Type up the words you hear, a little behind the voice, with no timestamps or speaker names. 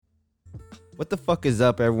What the fuck is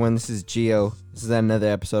up, everyone? This is Gio. This is another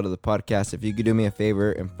episode of the podcast. If you could do me a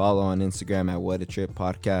favor and follow on Instagram at What a Trip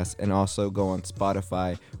Podcast, and also go on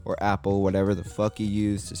Spotify or Apple, whatever the fuck you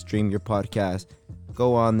use to stream your podcast,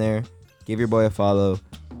 go on there, give your boy a follow,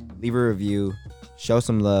 leave a review, show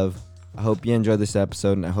some love. I hope you enjoyed this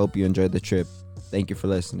episode, and I hope you enjoyed the trip. Thank you for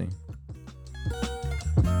listening.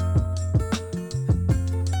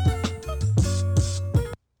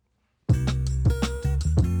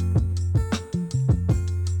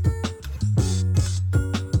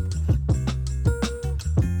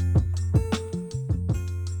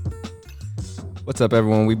 What's up,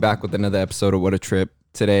 everyone? We back with another episode of What a Trip.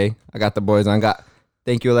 Today, I got the boys on.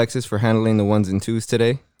 Thank you, Alexis, for handling the ones and twos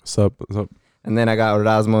today. What's up? What's up? And then I got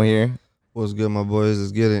Erasmo here. What's good, my boys?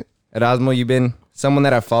 Let's get it. Erasmo, you've been someone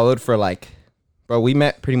that I followed for bro, we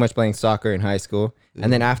met pretty much playing soccer in high school. Yeah.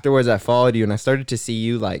 And then afterwards, I followed you and I started to see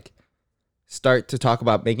you start to talk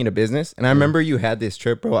about making a business. And I remember you had this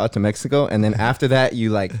trip, bro, out to Mexico. And then after that,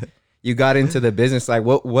 you got into the business.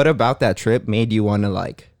 What about that trip made you want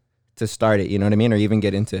to start it, you know what I mean? Or even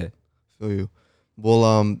get into it? Feel you.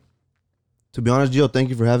 Well, to be honest, Gio, thank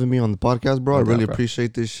you for having me on the podcast, bro. I really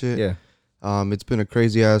appreciate this shit. Yeah. It's been a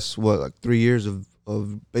crazy ass, 3 years of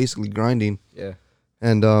basically grinding. Yeah.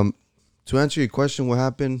 And to answer your question, what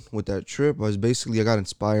happened with that trip was basically I got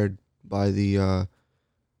inspired by the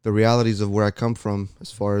realities of where I come from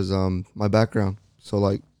as far as my background. So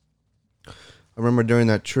I remember during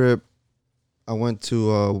that trip, I went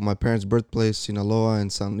to my parents' birthplace, Sinaloa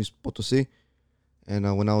and San Luis Potosí.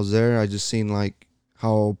 And when I was there, I just seen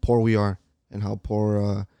how poor we are and how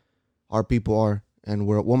poor our people are. And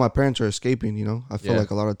what my parents are escaping, I feel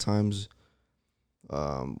like a lot of times,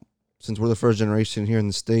 since we're the first generation here in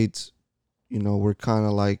the States, we're kind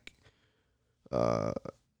of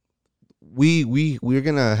we're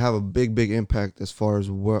going to have a big impact as far as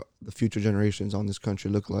what the future generations on this country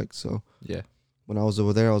look like. So yeah. When I was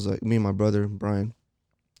over there, I was me and my brother, Brian,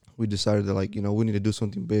 we decided that we need to do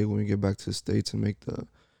something big when we get back to the States and make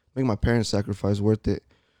my parents' sacrifice worth it.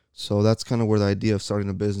 So that's kind of where the idea of starting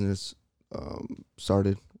a business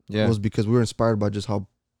started. Yeah. It was because we were inspired by just how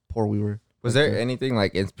poor we were. Was there anything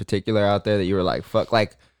in particular out there that you were like, fuck,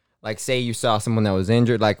 say you saw someone that was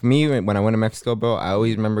injured? Like me, when I went to Mexico, bro, I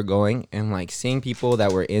always remember going and seeing people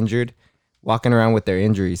that were injured walking around with their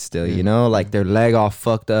injuries still, their leg all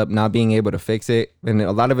fucked up, not being able to fix it. And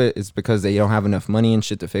a lot of it is because they don't have enough money and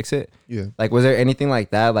shit to fix it. Yeah. Was there anything like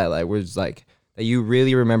that was that you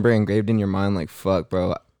really remember engraved in your mind, fuck,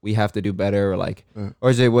 bro, we have to do better, or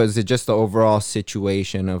or was it just the overall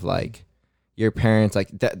situation of your parents,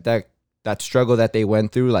 that struggle that they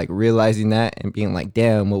went through, realizing that and being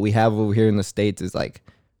damn, what we have over here in the States is a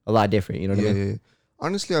lot different, you know what I mean? Yeah.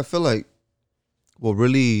 Honestly, I feel like what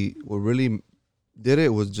really did it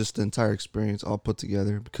was just the entire experience all put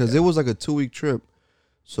together, because it was a 2-week trip.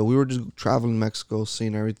 So we were just traveling Mexico,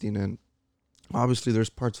 seeing everything, and obviously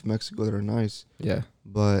there's parts of Mexico that are nice. Yeah.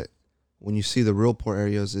 But when you see the real poor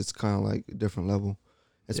areas, it's kind of a different level.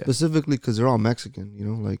 And specifically because they're all Mexican,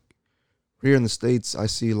 here in the States, I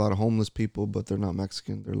see a lot of homeless people, but they're not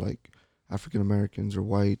Mexican. They're African Americans or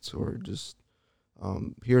whites, or just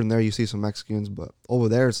here and there you see some Mexicans, but over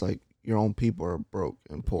there it's your own people are broke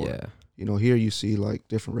and poor. Yeah. Here you see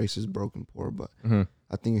different races broke and poor, but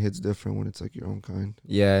I think it hits different when it's your own kind.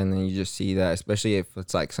 Yeah, and then you just see that, especially if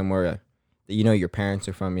it's somewhere that your parents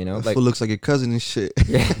are from, That fool looks like your cousin and shit.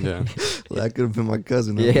 Yeah. That could have been my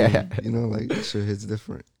cousin. Yeah. That shit hits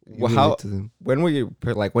different. Well,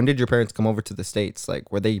 when did your parents come over to the States?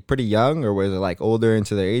 Were they pretty young, or were they older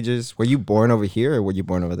into their ages? Were you born over here, or were you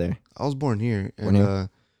born over there? I was born here, and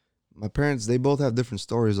my parents, they both have different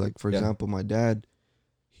stories. For example, my dad,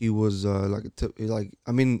 he was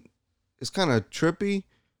it's kind of trippy,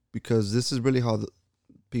 because this is really how the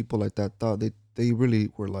people like that thought. They really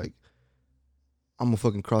were I'm gonna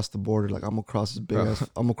fucking cross the border. I'm gonna cross this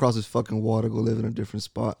I'm gonna cross this fucking wall to go live in a different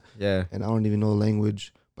spot. Yeah. And I don't even know the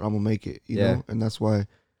language, but I'm gonna make it, you know? And that's why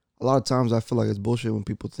a lot of times I feel like it's bullshit when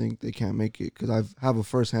people think they can't make it, because I have a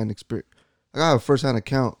firsthand experience. I have a firsthand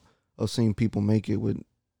account of seeing people make it with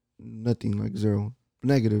nothing, zero,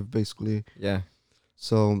 negative, basically. Yeah.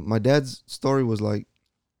 So my dad's story was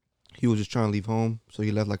he was just trying to leave home. So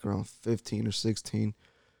he left around 15 or 16.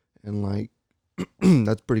 And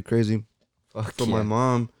that's pretty crazy. For my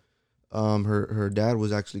mom, her dad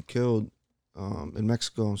was actually killed in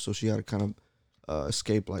Mexico, so she had to kind of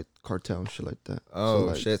escape cartel and shit like that. Oh,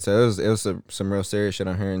 so, shit! So it was some real serious shit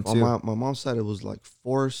on her end too. My mom's side, it was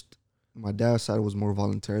forced. My dad's side, it was more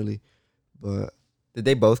voluntarily. But Did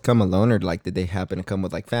they both come alone, or like did they happen to come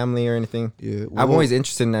with like family or anything? Yeah, I'm always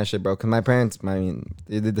interested in that shit, bro. Cause my parents, I mean,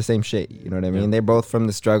 they did the same shit. You know what I mean? Yeah. They're both from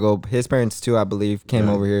the struggle. His parents too, I believe, came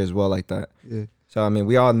Yeah. over here as well like that. yeah, So I mean,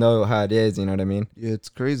 we all know how it is. You know what I mean? yeah. It's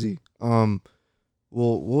crazy. Well,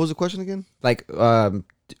 what was the question again? Like,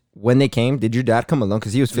 when they came, did your dad come alone?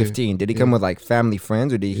 Cause he was Yeah. 15. Did he come Yeah. with like family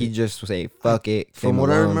friends, or did he Yeah. just say fuck it? From came what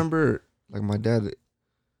I alone? remember, like my dad,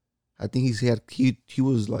 I think he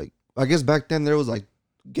was like, I guess back then there was like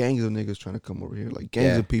gangs of niggas trying to come over here, like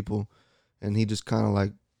gangs Yeah. of people, and he just kind of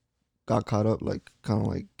like got caught up, like kind of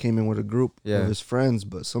like came in with a group Yeah. of his friends,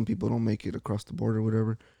 but some people don't make it across the border or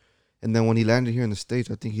whatever. And then when he landed here in the States,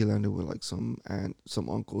 I think he landed with like some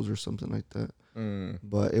uncles or something like that. Mm,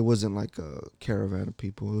 But it wasn't like a caravan of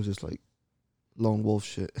people. It was just like lone wolf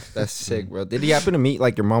shit. that's sick, bro. Did he happen to meet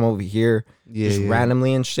like your mom over here Yeah, just yeah.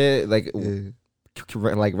 randomly and shit? Like, Yeah.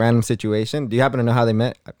 like random situation. Do you happen to know how they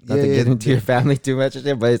met? Not to Yeah, get into yeah. your family too much, and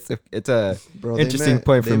shit, but it's a Bro, Interesting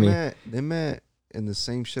point for me. They met in the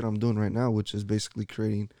same shit I'm doing right now, which is basically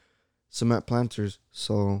creating cement planters.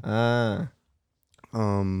 So,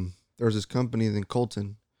 there was this company in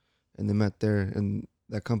Colton, and they met there, and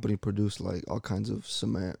that company produced like all kinds of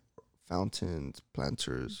cement, fountains,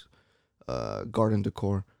 planters, garden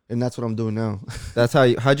decor, and that's what I'm doing now. that's that's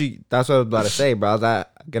what I was about to say, bro. I was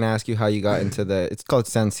gonna ask you how you got into it's called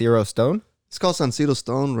San Siro Stone. It's called San Siro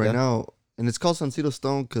Stone right Yeah. now, and it's called San Siro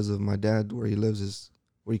Stone because of my dad, where he lives is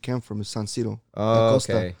where he came from is San Siro. Oh,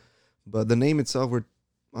 Costa. okay. But the name itself,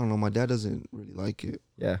 I don't know, my dad doesn't really like it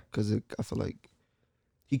Yeah. because I feel like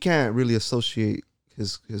he can't really associate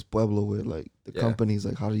his pueblo with like the Yeah. companies.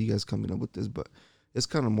 Like, how are you guys coming up with this? But it's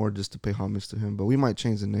kind of more just to pay homage to him. But we might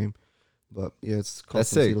change the name. But yeah, it's called That's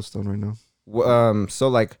sick. San Stone right now. So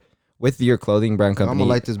like with your clothing brand I'm company. gonna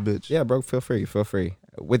light this bitch. Yeah, bro. Feel free.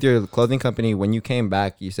 With your clothing company, when you came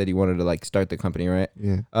back, you said you wanted to like start the company, right?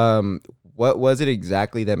 Yeah. What was it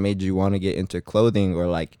exactly that made you want to get into clothing, or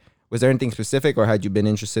like was there anything specific, or had you been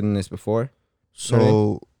interested in this before?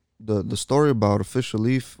 So the story about Official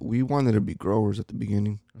Leaf, we wanted to be growers at the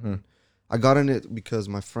beginning. Mm-hmm. I got in it because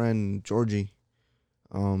my friend Georgie,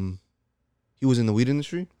 he was in the weed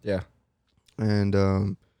industry. Yeah. And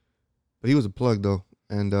but he was a plug though,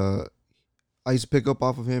 and I used to pick up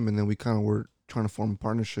off of him, and then we kind of were trying to form a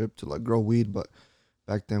partnership to like grow weed. But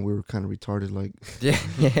back then we were kind of retarded, like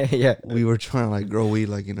Yeah. we were trying to like grow weed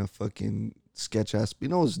like in a fucking sketch ass, it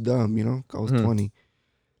was dumb, I was Mhm. 20.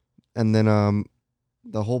 And then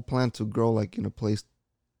the whole plan to grow like in a place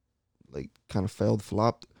like kind of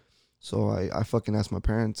flopped. So I fucking asked my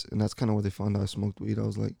parents, and that's kind of where they found out I smoked weed. I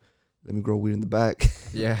was like, let me grow weed in the back.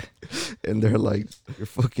 Yeah. And they're like, you're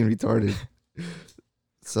fucking retarded.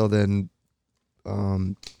 So then,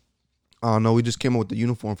 I don't know, we just came up with the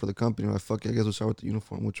uniform for the company. Like, fuck it, I guess we'll start with the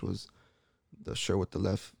uniform, which was the shirt with the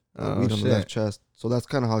left, Oh, weed on shit. the left chest. So that's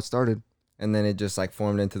kind of how it started. And then it just like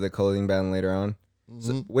formed into the clothing brand later on.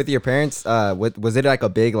 So Mhm. with your parents, was it like a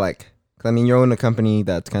big like? 'Cause I mean, you own a company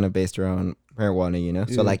that's kind of based around marijuana, you know.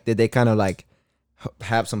 So Yeah. like, did they kind of like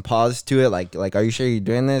have some pause to it? Like, are you sure you're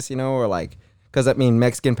doing this? You know, or like, because I mean,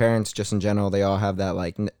 Mexican parents just in general, they all have that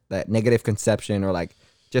like that negative conception or like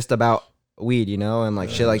just about weed, you know, and like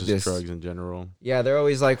shit like just this. drugs in general. Yeah, they're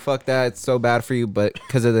always like, "Fuck that, it's so bad for you," but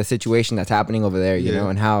because of the situation that's happening over there, you Yeah. know,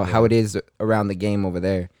 and how it is around the game over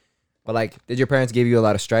there. But like, did your parents give you a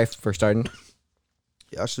lot of strife for starting?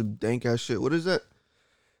 Yeah, I should dank ass shit. What is that?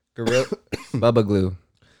 Gorilla Bubba Glue.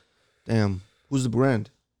 Damn. Who's the brand?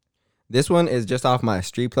 This one is just off my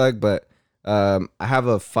street plug, but I have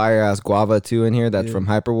a fire ass guava too in here that's Yeah. from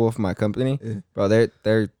Hyperwolf, my company. Yeah. Bro,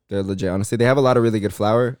 they're legit. Honestly, they have a lot of really good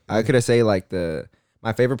flour. I could say like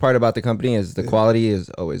my favorite part about the company is the quality is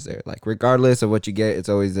always there. Like regardless of what you get, it's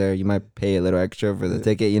always there. You might pay a little extra for the Yeah.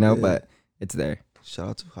 ticket, you know, Yeah. but it's there. Shout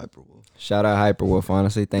out to Hyperwolf. Shout out Hyperwolf,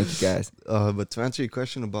 honestly. Thank you guys. But to answer your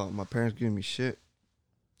question about my parents giving me shit,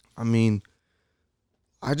 I mean,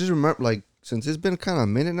 I just remember, like, since it's been kind of a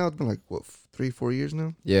minute now, it's been like, what, 3-4 years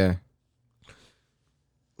now? Yeah.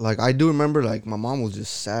 Like, I do remember, like, my mom was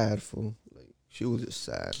just sad, fool. Like, she was just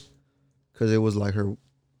sad. Because it was like her,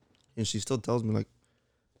 and she still tells me, like,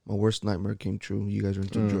 my worst nightmare came true. You guys are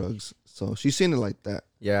into drugs. So she's seen it like that.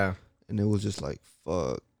 Yeah. And it was just like,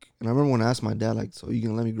 fuck. And I remember when I asked my dad, like, so you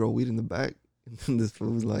gonna let me grow weed in the back? And then this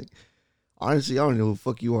fool was like, honestly, I don't know who the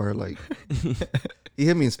fuck you are. Like, he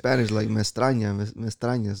hit me in Spanish, like, me extraña, me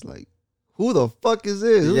extrañas. Like, who the fuck is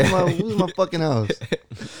this? Who's my fucking house?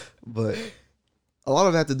 But a lot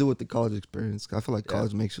of it had to do with the college experience. I feel like Yeah.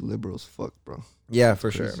 college makes you liberal as fuck, bro. Yeah,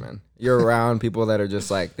 for sure, Crazy. man. You're around people that are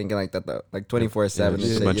just like thinking like that, though, like 24/7. Just and a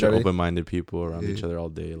shit, bunch you know of what I mean? open-minded people around Yeah. each other all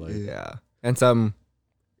day. Like, Yeah. Yeah. And some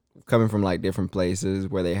coming from like different places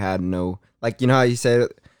where they had no, like, you know how you said,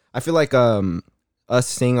 I feel like us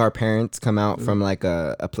seeing our parents come out from like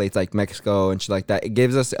a place like Mexico and shit like that, it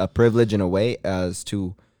gives us a privilege in a way as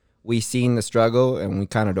to we seen the struggle and we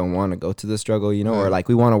kind of don't want to go to the struggle, you know, or like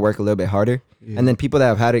we want to work a little bit harder. And then people that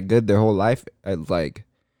have had it good their whole life, like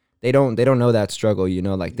they don't know that struggle, you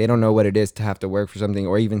know, like they don't know what it is to have to work for something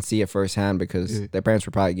or even see it firsthand because their parents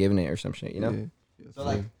were probably giving it or some shit, you know. So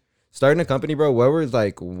like starting a company, bro, what was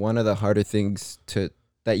like one of the harder things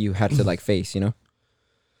that you had to like face, you know?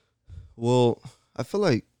 Well, I feel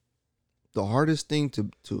like the hardest thing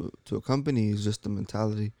to a company is just the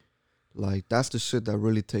mentality. Like that's the shit that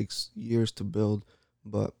really takes years to build.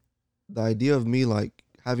 But the idea of me like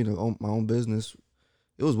having my own business,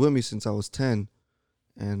 it was with me since I was 10.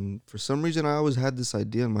 And for some reason, I always had this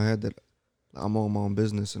idea in my head that I'm on my own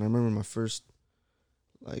business. And I remember my first,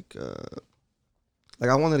 like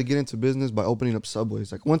I wanted to get into business by opening up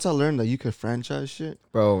Subways. Like once I learned that you could franchise shit,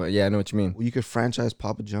 Bro, yeah, I know what you mean. you could franchise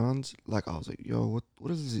Papa John's. Like I was like, yo,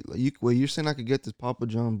 what is it? Like you're saying I could get this Papa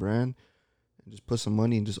John brand and just put some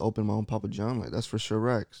money and just open my own Papa John? Like that's for sure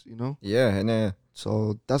racks, you know? Yeah, and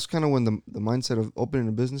So that's kind of when the mindset of opening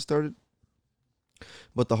a business started.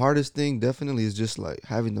 But the hardest thing definitely is just like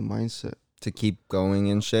having the mindset to keep going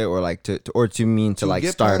and shit, or like to like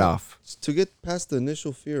get start past- off. to get past the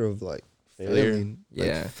initial fear of like Failure. failing. Like,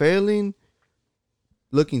 Yeah. failing,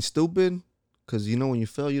 looking stupid, because you know when you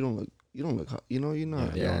fail, you don't look, you know, you're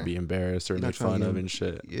not. You don't wanna be embarrassed or You're not make trying fun to of get- and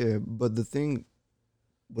shit. Yeah, but the thing,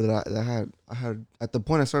 that I had at the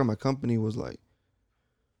point I started my company was like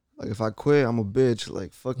if I quit, I'm a bitch.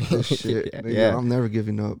 Like fuck this shit. Yeah, Nigga, yeah. I'm never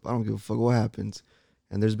giving up. I don't give a fuck what happens.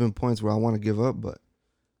 And there's been points where I want to give up, but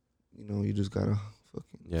you know, you just gotta fucking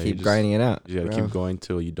Yeah, Keep grinding it out. You gotta Yeah. keep going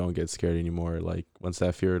till you don't get scared anymore. Like once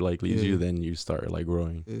that fear like leaves you, then you start like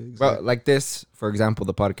growing. Yeah, Bro, exactly. like this, for example,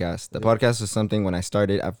 the podcast. The podcast was something when I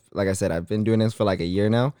started, like I said, I've been doing this for like a year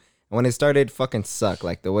now. And when it started, fucking sucked.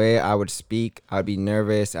 Like the way I would speak, I'd be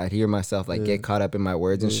nervous. I'd hear myself like get caught up in my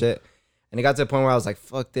words and shit. And it got to a point where I was like,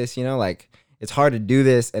 fuck this, you know, like it's hard to do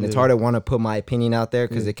this and it's hard to want to put my opinion out there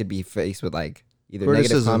because it could be faced with like either negative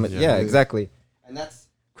Criticism. comments. Yeah. Yeah, exactly. And that's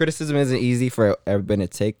criticism isn't easy for everybody to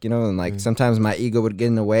take, you know, and like sometimes my ego would get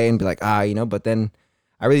in the way and be like, you know, but then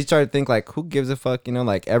I really started to think like, who gives a fuck, you know,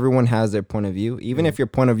 like everyone has their point of view. Even if your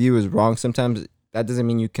point of view is wrong, sometimes that doesn't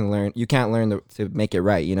mean you can't learn to make it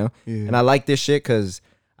right, you know? Yeah. And I like this shit because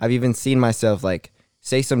I've even seen myself like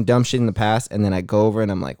say some dumb shit in the past and then I go over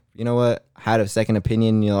and I'm like, you know what? I had a second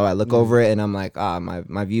opinion, you know, I look over it and I'm like,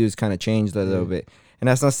 my views kind of changed a little bit. And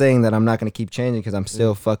that's not saying that I'm not going to keep changing because I'm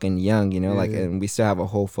still fucking young, you know, like, and we still have a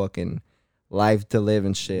whole fucking life to live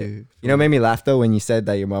and shit. Yeah. You know, it made me laugh though when you said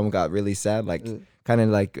that your mom got really sad, like kind of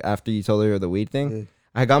like after you told her the weed thing. Yeah.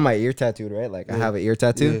 I got my ear tattooed, right? Like I have an ear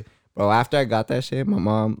tattoo. Yeah. Bro, after I got that shit, my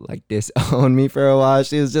mom like disowned me for a while.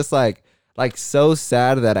 She was just like so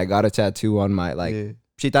sad that I got a tattoo on my like. Yeah.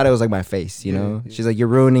 She thought it was like my face, you know. Yeah. She's like, you're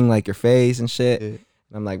ruining like your face and shit. Yeah. And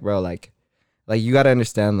I'm like, bro, like you gotta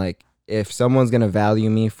understand, like if someone's gonna value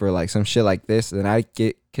me for like some shit like this, then I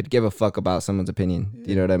could give a fuck about someone's opinion.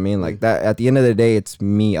 You know what I mean? Like that. At the end of the day, it's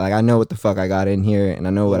me. Like I know what the fuck I got in here, and I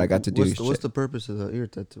know what I got to do. What's the purpose of the ear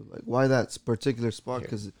tattoo? Like, why that particular spot?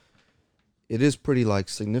 Because it is pretty like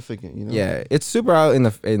significant, you know. Yeah, it's super out in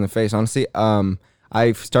the face. Honestly,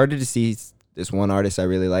 I've started to see this one artist I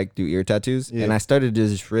really like do ear tattoos, and I started to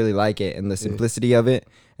just really like it and the simplicity of it.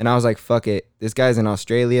 And I was like, fuck it, this guy's in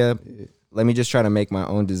Australia. Let me just try to make my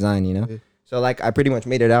own design, you know. So like, I pretty much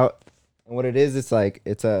made it out, and what it is, it's like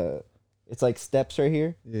steps right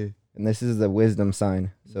here, and this is the wisdom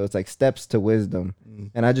sign. So it's like steps to wisdom,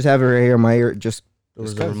 and I just have it right here in my ear, just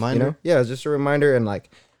was a 'cause, reminder? you know? Yeah, it's just a reminder, and like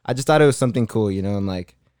I just thought it was something cool, you know, and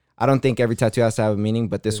like I don't think every tattoo has to have a meaning,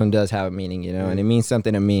 but this one does have a meaning, you know, and it means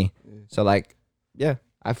something to me. So like, yeah,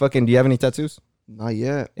 do you have any tattoos? Not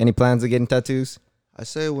yet. Any plans of getting tattoos? I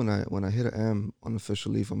say when I hit an M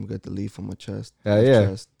unofficial leaf, I'm gonna get the leaf on my chest. Hell left yeah.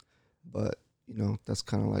 chest. But you know, that's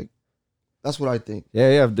kind of like, that's what I think.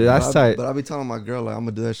 Yeah, dude, that's tight. But I be telling my girl like I'm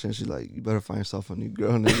gonna do that shit. And she's like, you better find yourself a new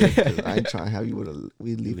girl, nigga. 'Cause I ain't trying to have you with a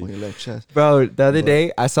weed leaf on your left chest. Bro, the other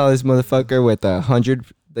day I saw this motherfucker with 100,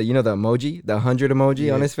 the 100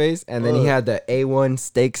 emoji on his face, and then he had the A1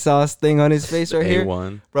 steak sauce thing on his face right here.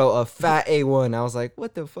 A1. Bro, a fat A1. I was like,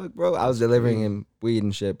 what the fuck, bro? I was delivering him weed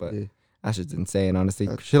and shit, but Yeah. that shit's insane, honestly.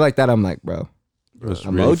 Shit like that, I'm like, bro. It was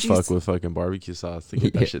really Emojis? fuck with fucking barbecue sauce to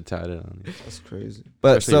get Yeah. that shit tatted on you. That's crazy.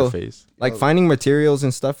 But Especially your so, face. like finding materials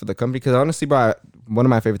and stuff for the company, because honestly, bro, one of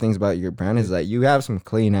my favorite things about your brand is that you have some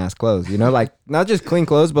clean ass clothes, you know, like not just clean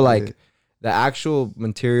clothes, but like the actual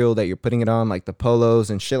material that you're putting it on, like the polos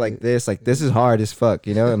and shit like this is hard as fuck,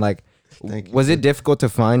 you know? And like, Thank you. was it difficult to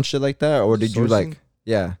find shit like that, or did you like, Sourcing?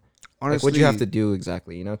 yeah, Honestly, like what'd you have to do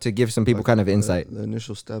exactly, you know, to give some people like, kind of insight? The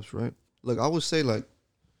initial steps, right? Look, I would say like,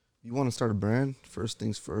 you want to start a brand. First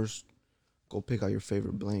things first, go pick out your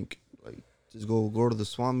favorite blank. Like, just go to the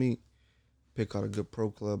swap meet, pick out a good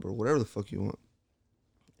pro club or whatever the fuck you want,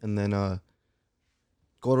 and then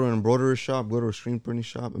go to an embroidery shop, go to a screen printing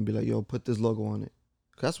shop, and be like, yo, put this logo on it.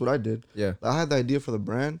 'Cause that's what I did. Yeah. I had the idea for the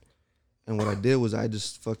brand, and what I did was I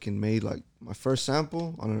just fucking made like my first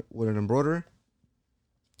sample with an embroiderer.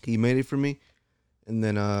 He made it for me, and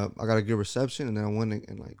then I got a good reception, and then I went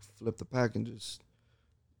and like flipped the pack and just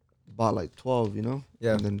bought like 12, you know?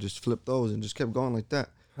 Yeah. And then just flipped those and just kept going like that.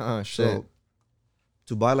 Oh shit. So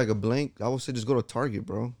to buy like a blank, I would say just go to Target,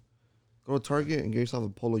 bro. Go to Target and get yourself a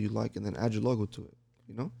polo you like, and then add your logo to it,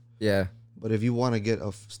 you know? Yeah. But if you want to get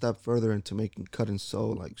a step further into making cut and sew,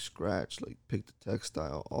 like scratch, like pick the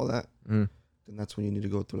textile, all that, Mm. then that's when you need to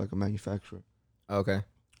go through like a manufacturer. Okay.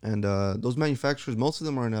 And those manufacturers, most of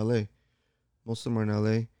them are in LA. Most of them are in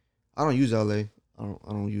LA. I don't use LA. I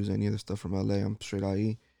don't use any of the stuff from LA. I'm straight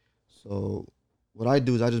IE. So what I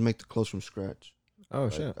do is I just make the clothes from scratch. Oh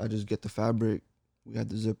Like, shit. I just get the fabric. We had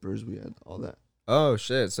the zippers. We had all that. Oh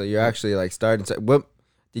shit. So you're actually like starting to, what,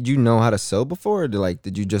 did you know how to sew before, or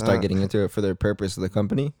did you just start Nah. getting into it for the purpose of the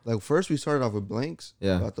company? Like first we started off with blanks.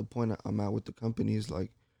 Yeah. But at the point I'm at with the company is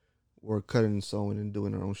like we're cutting and sewing and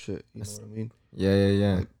doing our own shit. You know what I mean?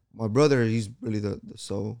 Yeah. Like, my brother, he's really the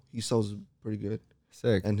sew. He sews pretty good.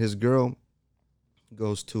 Sick. And his girl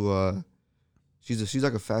goes to she's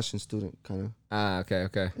like a fashion student kind of, Ah,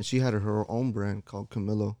 okay. and she had her own brand called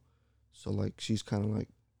Camillo. So like she's kind of like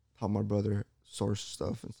how my brother source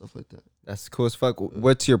stuff and stuff like that. That's cool as fuck.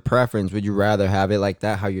 What's your preference? Would you rather have it like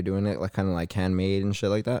that, how you're doing it, like kind of like handmade and shit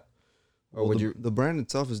like that? Or Well, would the, you? the brand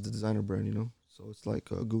itself is the designer brand, you know. So it's like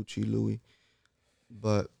Gucci, Louis,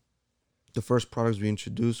 but the first products we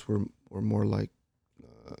introduced were more like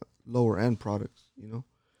lower end products, you know.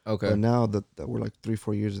 Okay. But now that we're like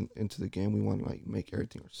 3-4 years into the game, we want to like make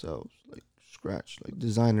everything ourselves, like scratch, like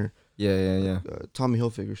designer, Yeah. Tommy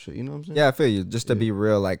Hilfiger shit. You know what I'm saying? Yeah, I feel you. Just to Yeah. be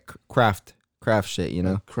real, like craft shit, you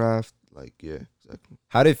know? Like craft, like yeah, exactly.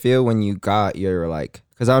 How did it feel when you got your like?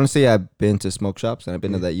 Because honestly, I've been to smoke shops and I've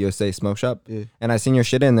been to Yeah. that USA smoke shop, Yeah. and I seen your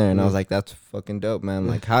shit in there, and I was Yeah. like, that's fucking dope, man.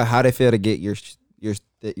 Yeah. Like, how did it feel to get your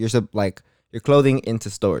like your clothing into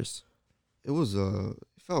stores? It was it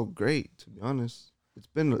felt great, to be honest. It's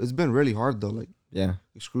been really hard though, like Yeah.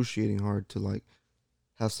 excruciating hard to like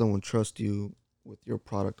have someone trust you with your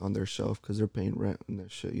product on their shelf because they're paying rent and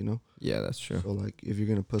that shit, you know. Yeah, that's true. So like if you're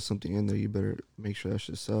gonna put something in there, you better make sure that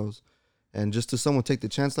shit sells. And just to someone take the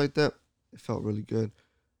chance like that, it felt really good.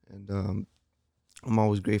 And I'm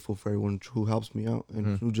always grateful for everyone who helps me out and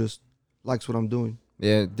Mhm. who just likes what I'm doing.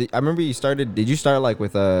 Yeah, I remember you started. Did you start like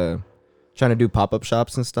with trying to do pop up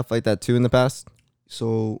shops and stuff like that too in the past?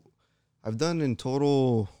 So I've done in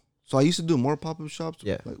total. So I used to do more pop up shops.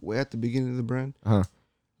 Yeah. Like way at the beginning of the brand. Uh-huh.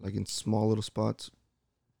 Like in small little spots.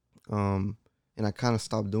 And I kind of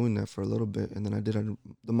stopped doing that for a little bit, and then I did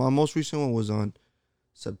my most recent one was on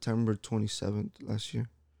September 27th last year,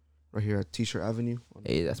 right here at T-shirt Avenue.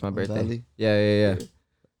 Hey, that's my on birthday. Valley. Yeah.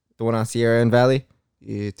 The one on Sierra and Valley.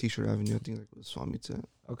 Yeah, T-shirt Avenue. I think like the Swami tent.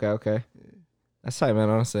 Okay. Yeah. That's tight, man.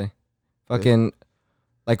 Honestly, fucking,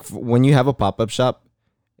 like when you have a pop up shop,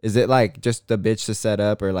 is it like just the bitch to set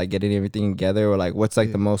up, or like getting everything together, or like what's like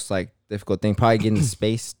Yeah. the most like difficult thing? Probably getting the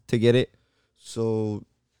space to get it. So,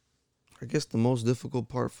 I guess the most difficult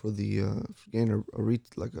part for the for getting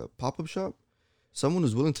like a pop up shop, someone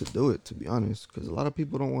who's willing to do it. To be honest, because a lot of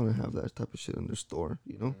people don't want to have that type of shit in their store.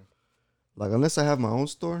 You know, like unless I have my own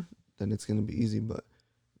store, then it's gonna be easy. But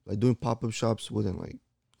like doing pop up shops within like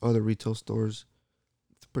other retail stores,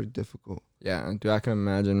 it's pretty difficult. Yeah, dude, I can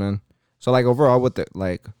imagine, man. So like overall, with the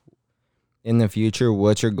like in the future,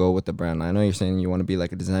 what's your goal with the brand? I know you're saying you want to be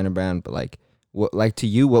like a designer brand, but like what, like to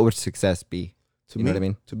you, what would success be? To You me, know what I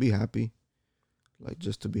mean? to be happy, like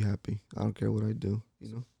just to be happy. I don't care what I do. You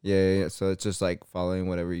know, Yeah. So it's just like following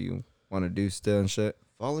whatever you want to do still and shit.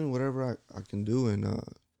 following whatever I can do and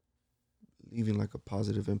leaving like a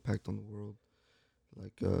positive impact on the world,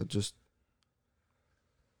 like just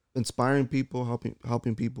inspiring people,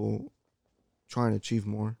 helping people try and achieve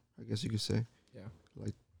more, I guess you could say. Yeah.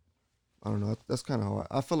 Like I don't know, that's kind of how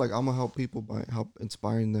I feel like I'm gonna help people by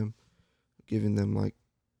inspiring them, giving them like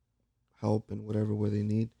help in whatever way they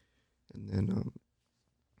need, and then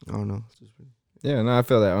I don't know, it's just really, Yeah, no, I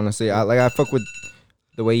feel that honestly. I fuck with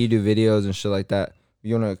the way you do videos and shit like that.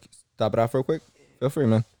 You wanna stop it off real quick? Feel free,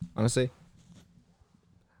 man. Honestly.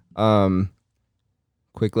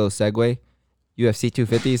 Quick little segue. UFC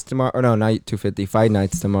 250 is tomorrow. Or no, not 250. Fight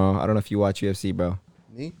nights tomorrow. I don't know if you watch UFC, bro.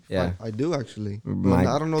 Me? Yeah. I do actually. My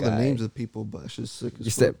I don't know the guy. names of people, but it's just sick. You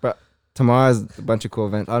said, bro. Tomorrow's a bunch of cool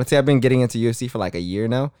events. Honestly, I've been getting into UFC for like a year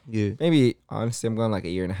now. Yeah. Maybe honestly, I'm going like a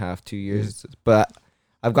year and a half, 2 years. But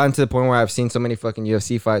I've gotten to the point where I've seen so many fucking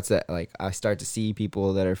UFC fights that like I start to see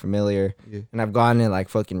people that are familiar, Yeah. and I've gone and like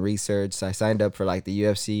fucking research. So I signed up for like the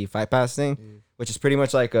UFC Fight Pass thing, which is pretty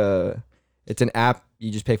much like it's an app.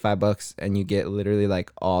 You just pay $5 and you get literally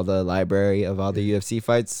like all the library of all the UFC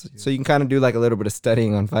fights. So you can kind of do like a little bit of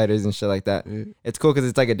studying on fighters and shit like that. Yeah. It's cool because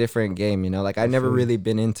it's like a different game, you know. Like I never feel you. really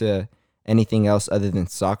been into anything else other than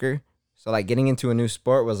soccer. So like getting into a new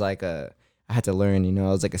sport was like I had to learn, you know.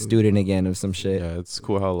 I was like a student again of some shit. Yeah, it's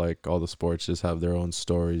cool how like all the sports just have their own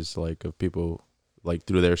stories, like of people like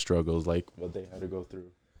through their struggles, like what they had to go through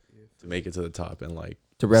to make it to the top, and like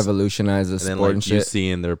To revolutionize the and then sport like and you shit.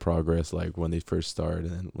 seeing their progress, like when they first start,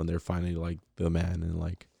 and then when they're finally like the man and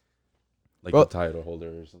like Well, the title holder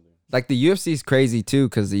or something. Like the UFC is crazy too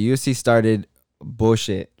because the UFC started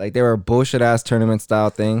bullshit. Like they were a bullshit ass tournament style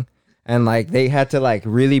thing, and like they had to like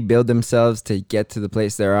really build themselves to get to the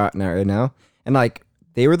place they're at right now. And like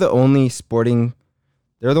they were the only sport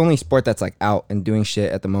that's like out and doing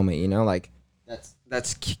shit at the moment. You know, like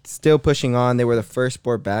that's still pushing on. They were the first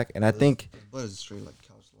sport back, and I think But it's straight like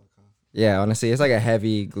couch lock, huh? yeah, honestly, it's like a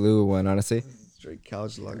heavy glue one. Honestly, Straight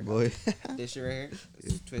couch lock, boy. this shit right here,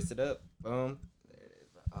 just twist it up, boom. There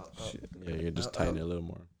it is. Yeah, you just tighten it a little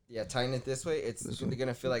more. Yeah, tighten it this way. It's This way?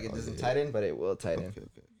 gonna feel like it Oh, doesn't yeah. tighten, but it will tighten.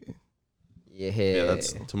 Okay. Yeah. Yeah,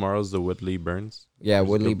 that's tomorrow's the Woodley Burns. Yeah, There's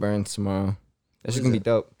a Woodley good- Burns tomorrow. That's just What gonna is be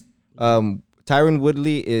dope. Tyron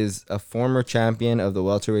Woodley is a former champion of the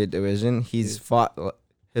welterweight division. He's fought.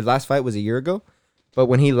 His last fight was a year ago, but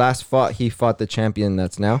when he last fought, he fought the champion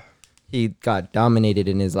that's now. He got dominated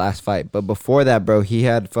in his last fight, but before that, bro, he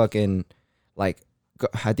had fucking like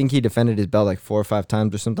I think he defended his belt like 4 or 5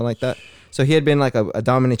 times or something like that. So he had been like a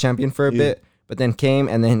dominant champion for a bit, but then came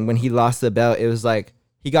and then when he lost the belt, it was like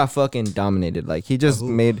he got fucking dominated. Like he just who?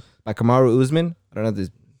 made by Kamaru Usman. I don't know this.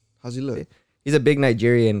 How's he look? He's a big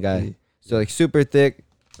Nigerian guy. Yeah. So like super thick.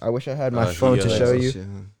 I wish I had my phone to he, show like, you. Shit,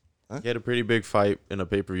 huh? He had a pretty big fight in a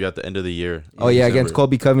pay-per-view at the end of the year. Oh yeah, against December.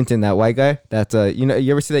 Colby Covington, that white guy. That's you know,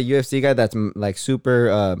 you ever see that UFC guy that's like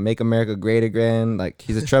super make America great again? Like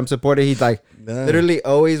he's a Trump supporter. He's like Nah. literally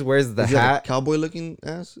always wears the Is he like hat. a cowboy looking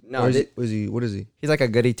ass? No, Or is, thi- is he? What is he? He's like a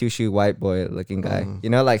goody two shoe white boy looking guy. Uh-huh.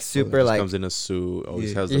 You know, like super Just like. comes in a suit,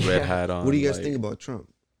 always Yeah. has the red Yeah. hat on. What do you guys like- think about Trump?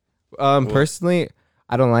 Personally,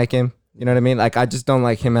 I don't like him. You know what I mean? Like I just don't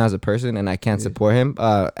like him as a person, and I can't Yeah. support him.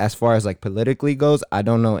 As far as like politically goes, I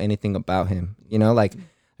don't know anything about him. You know, like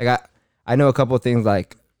I know a couple of things.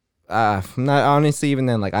 Like not honestly even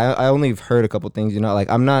then. Like I only have heard a couple of things. You know, like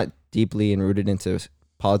I'm not deeply and rooted into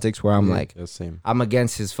politics where I'm Yeah. like Yeah, same. I'm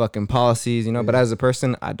against his fucking policies. You know, but Yeah. as a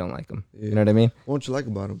person, I don't like him. Yeah. You know what I mean? What don't you like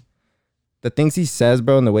about him? The things he says,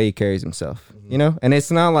 bro, and the way he carries himself. Mhm. You know, and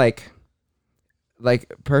it's not like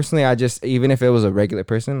personally, I just even if it was a regular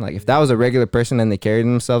person, like if that was a regular person and they carried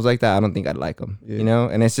themselves like that, I don't think I'd like them. Yeah. You know,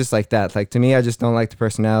 and it's just like that. Like to me, I just don't like the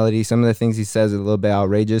personality. Some of the things he says are a little bit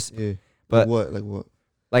outrageous. Yeah. But- Like what?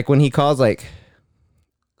 Like when he calls, like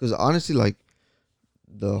Because honestly, like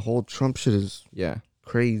the whole Trump shit is yeah,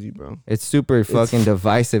 crazy, bro. it's super fucking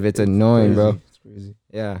divisive. It's annoying, bro. It's crazy.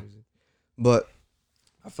 Yeah, But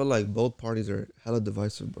I feel like both parties are hella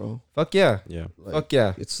divisive, bro. fuck yeah, Yeah. Like, fuck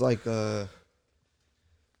yeah. It's like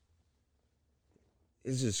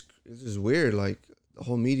it's just weird. Like the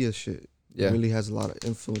whole media shit Yeah, really has a lot of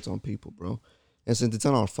influence on people, bro. And since it's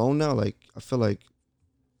on our phone now, like I feel like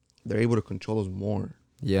they're able to control us more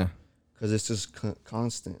yeah, because it's just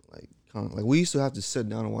constant. Like we used to have to sit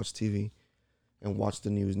down and watch TV and watch the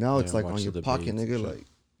news. Now it's Yeah, like on watch your the pocket, debates and nigga. shit. Like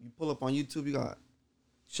you pull up on YouTube, you got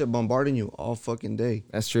shit bombarding you all fucking day.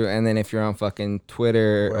 that's true. And then if you're on fucking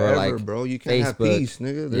Twitter Wherever, or like, bro, you can't have Facebook. peace,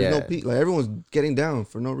 nigga. There's no Yeah. peace. Like everyone's getting down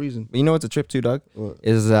for no reason. you know what's a trip too, dog? What?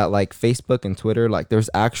 Is that like Facebook and Twitter, like there's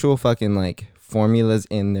actual fucking like formulas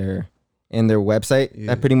in their website Yeah.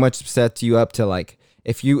 that pretty much sets you up to like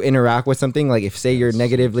if you interact with something, like if say you're Yes,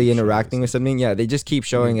 negatively keep showing interacting with something, yeah, they just keep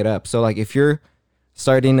showing it up. So like if you're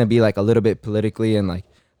starting to be like a little bit politically and like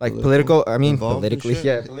Political? Involved and politically, shit?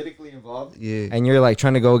 yeah, politically involved. Yeah. And you're like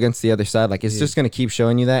trying to go against the other side, like it's Yeah. just gonna keep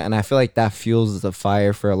showing you that, and I feel like that fuels the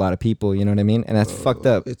fire for a lot of people. You know what I mean? And that's fucked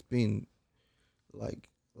up. It's been like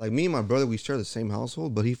me and my brother, we share the same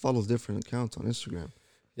household, but he follows different accounts on Instagram.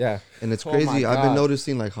 Yeah, And it's Oh my crazy. I've been God.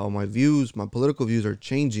 noticing like how my political views are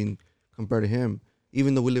changing compared to him,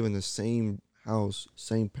 even though we live in the same house,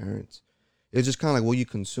 same parents. It's just kind of like what you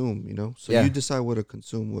consume, you know. So Yeah. you decide what to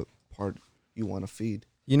consume, what part you want to feed.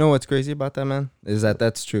 You know what's crazy about that, man? Is that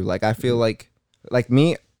that's true. Like I feel like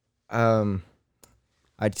me,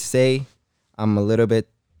 I'd say I'm a little bit,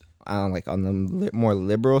 like on the more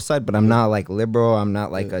liberal side, but I'm not like liberal. I'm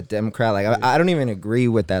not like a Democrat. Like I don't even agree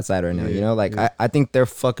with that side right now. You know, like I think they're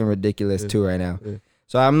fucking ridiculous too right now. Yeah.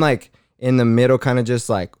 So I'm like in the middle, kind of just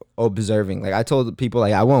like observing. Like I told people,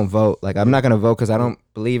 like I won't vote. Like I'm not gonna vote because I don't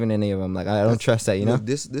believe in any of them. Like I don't trust that. You know? Look,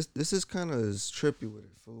 this is kind of trippy with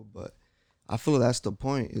it, fool. But I feel that's the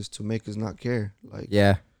point, is to make us not care. Like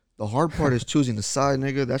Yeah. the hard part is choosing the side,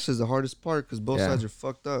 nigga. That's just the hardest part because both Yeah. sides are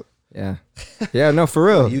fucked up. Yeah. Yeah. No, for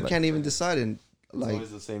real. You can't even decide. And It's like,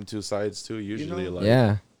 always the same two sides too. Usually, know? like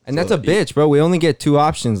Yeah. And So that's a like, bitch, bro. We only get two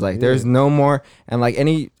options. Like, there's no more. And like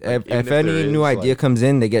any, Like, even if if any there new is, idea like- comes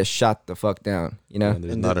in, they get shot the fuck down. You know? and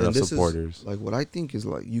there's and not th- and enough this is, supporters. like, what I think is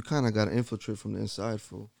like you kind of got to infiltrate from the inside,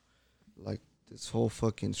 fool. Like this whole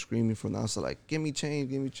fucking screaming from the outside, like give me change,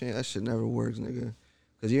 give me change. That shit never works, nigga.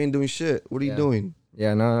 Cause you ain't doing shit. What are you Yeah. doing?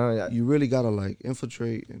 Yeah. No. Yeah. You really gotta like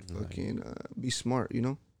infiltrate and fucking be smart, you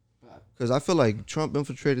know? Cause I feel like Trump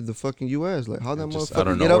infiltrated the fucking U.S. Like how that Just motherfucker out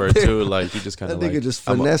of get nowhere up there? too. Like he just kind That of nigga like just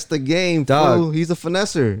I'm a- finessed the game, Dog. fool. He's a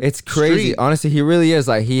finesser. It's crazy. Street. Honestly, he really is.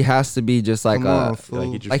 Like, he has to be just like, Come on, like,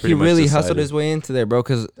 fool. he just like he pretty much really hustled decided- his way into there, bro.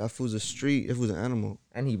 Cause, That fool's a street. That fool's an animal.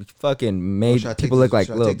 and he fucking Oh, made should I take people this- look like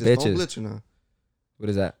should I little take this phone bitches. glitch or not? What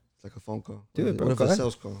is that? It's like a phone call. Do What it, if- bro. What if Go a ahead.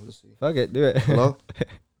 sales call? Let's see. Fuck it. Do it. Hello?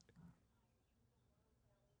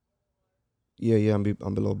 Yeah, I'm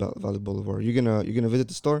below Valley Boulevard. You're gonna visit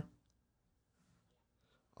the store?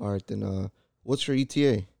 All right, then. What's your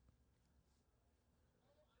ETA?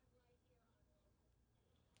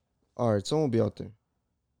 All right, someone will be out there.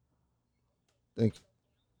 Thank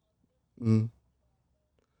you.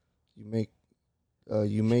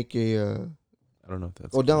 You make a I don't know if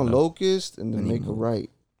that's go down enough. Locust and then Any make a move. right.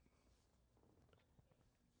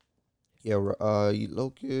 Yeah,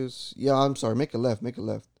 Locust. Yeah, I'm sorry. Make a left. Make a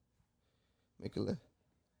left. Make a left.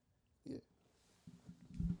 Yeah.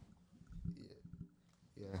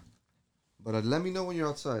 Yeah. But let me know when you're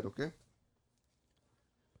outside, okay?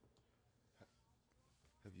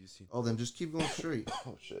 Have you seen? Oh, then just keep going straight.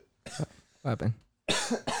 Oh shit! What happened? I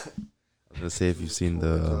was gonna say, have you seen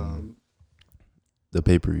Um, the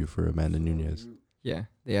pay per view for Amanda Nunez? Yeah.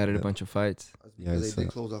 They added a Yeah. bunch of fights. Yeah, they, it's, they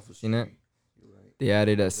close off a Seen it? street. You're right. They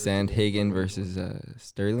added a Sandhagen versus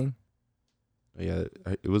Sterling. Yeah,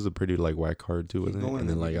 it was a pretty like whack card too, Keep wasn't it? going And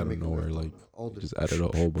then we like can out of make a nowhere, left on like Alder. just added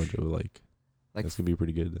a whole bunch of like Like, that's gonna be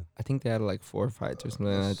pretty good. Then. I think they added like 4 fights or something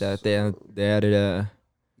like that. They added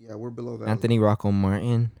Yeah, we're below Valley. Anthony Rocco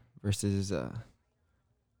Martin versus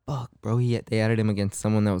fuck, bro. They added him against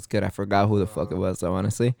someone that was good. I forgot who the fuck it was, though,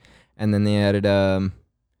 honestly. And then they added the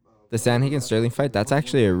Sandhagen Sterling fight. That's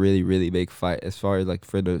actually a really, really big fight as far as like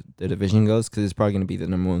for the division goes, because it's probably gonna be the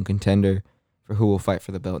 #1 contender for who will fight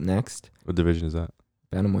for the belt next. What division is that?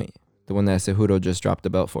 Bantamweight, the one that Cejudo just dropped the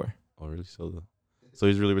belt for. Oh really? So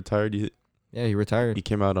he's really retired. Yeah, he retired. He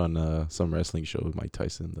came out on some wrestling show with Mike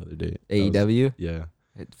Tyson the other day. That was- AEW. Yeah.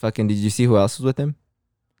 Fucking. Did you see who else was with him?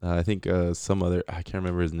 I think some other I can't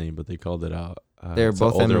remember his name, but they called it out. They're it's an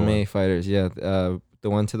both older MMA one. fighters. Yeah. The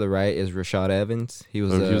one to the right is Rashad Evans. He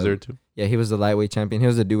was. Oh, he was there too. Yeah, he was the lightweight champion. He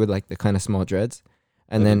was the dude with like the kind of small dreads.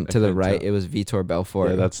 And I then didn't- I to the couldn't right, tell. it was Vitor Belfort.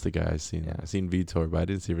 Yeah, that's the guy I seen. Yeah. I seen Vitor, but I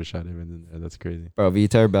didn't see Rashad Evans in there. That's crazy. Bro,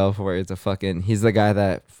 Vitor Belfort is a fucking. He's the guy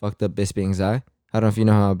that fucked up Bisping's eye. I don't know if you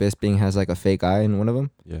know how Bisping has like a fake eye in one of them.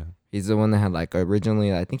 Yeah. He's the one that had like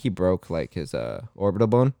originally, I think he broke like his orbital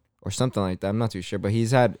bone or something like that. I'm not too sure, but he's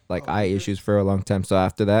had like eye issues for a long time. So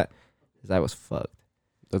after that, his eye was fucked.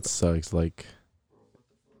 That sucks. Like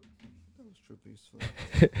That was trippy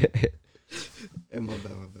as fuck. And my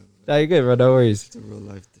bad. Nah, you're good, bro. No worries. It's a real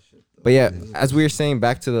life shit. Though. But yeah, as we were saying,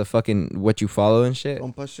 back to the fucking what you follow and shit.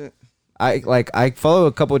 Don't push it. I follow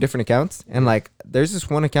a couple of different accounts, and like there's this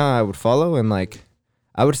one account I would follow, and like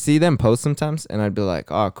I would see them post sometimes, and I'd be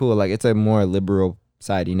like, oh cool, like it's a more liberal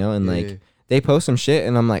side, you know, and Yeah, like yeah. they post some shit,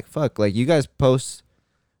 and I'm like, fuck, like you guys post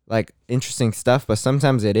like interesting stuff, but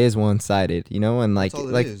sometimes it is one sided, you know, and like That's all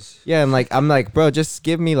it like is. yeah, and like I'm like, bro, just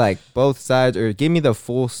give me like both sides or give me the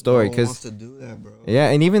full story, No one wants because to do that, bro. yeah,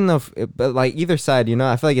 and even though, but like either side, you know,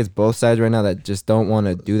 I feel like it's both sides right now that just don't want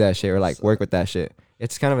to do that shit or like work with that shit.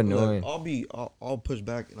 It's kind of annoying. Look, I'll push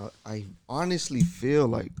back, and I honestly feel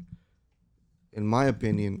like, in my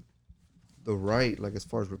opinion, the right, like as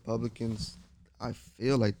far as Republicans, I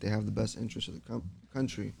feel like they have the best interest of the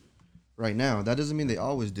country right now. That doesn't mean they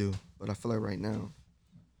always do, but I feel like right now,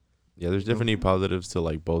 yeah, there's definitely positives to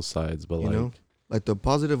like both sides, but you like know, like the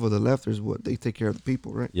positive of the left is what they take care of the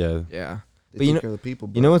people, right? yeah, Yeah. They But you take know- care of the people.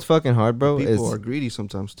 You know what's fucking hard, bro? people Is are greedy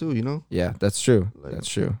sometimes too. You know, yeah, that's true. Like, That's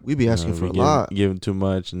true. we be asking for we a give, lot. Giving too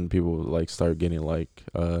much, and people like start getting like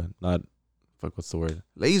not fuck. What's the word?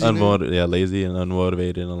 Lazy. nigga. Unmotivated. Yeah, lazy and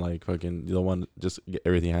unmotivated, and like fucking. You don't want to just get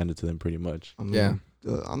everything handed to them, pretty much. I mean, Yeah.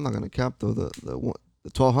 I'm not gonna cap though. The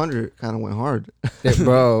 1200 kind of went hard. Yeah,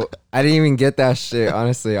 bro, I didn't even get that shit.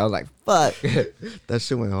 Honestly, I was like, fuck. That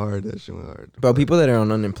shit went hard. Bro, people that are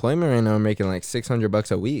on unemployment right now are making like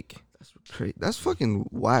 $600 a week. That's crazy. That's fucking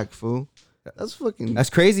whack, fool. That's fucking. That's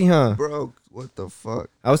crazy, huh? broke. What the fuck?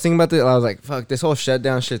 I was thinking about this. I was like, fuck, this whole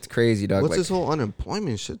shutdown shit's crazy, dog. What's Like, this whole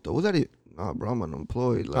unemployment shit though? Was that it? Nah, bro, I'm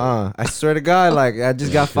unemployed. Like, I swear to God, like I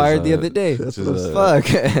just got 'cause, fired the other day. That's just, Fuck.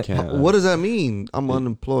 can't, what does that mean? I'm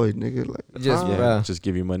unemployed, nigga. Like, Just- yeah, bruh. just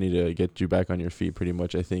give you money to get you back on your feet, pretty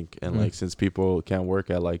much. I think, and Mhm. like since people can't work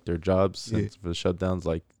at like their jobs Yeah. since for the shutdowns,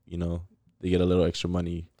 like they get a little extra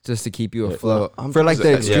money. Just to keep you Yeah, afloat. I'm For like the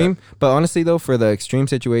trying to- extreme, but honestly though, for the extreme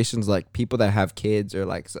situations, like people that have kids or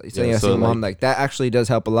like say Yeah, a so, single mom, like that actually does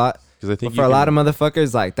help a lot. Because I But think for a lot of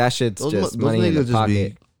motherfuckers, like that shit's Those just mo- those money in niggas the just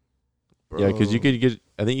pocket. yeah, because you Bro. could get.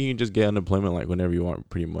 I think you can just get unemployment like whenever you want,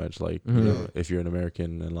 pretty much. Like Mhm. you know, if you're an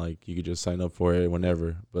American and like you could just sign up for it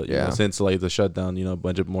whenever. But you Yeah. know, since like the shutdown, a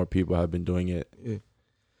bunch of more people have been doing it. Yeah.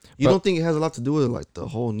 You But- don't think it has a lot to do with like the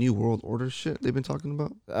whole new world order shit they've been talking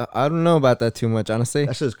about? I don't know about that too much, honestly.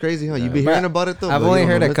 That shit's crazy, huh? You Yeah. be But hearing about it though. I've but you only don't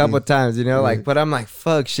heard know a couple nothing. times, Yeah. like, but I'm like,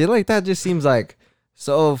 fuck, shit like that just seems like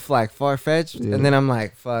so like far fetched. Yeah. And then I'm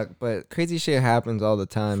like, fuck, but crazy shit happens all the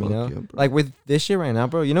time, Fuck you know? yeah, bro. Like with this shit right now,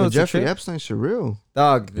 bro, you know But what's the Jeffrey trip? Epstein shit real.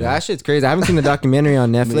 Dog, Yeah. that shit's crazy. I haven't seen the documentary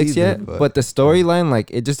on Netflix either, yet, but- but the storyline, like,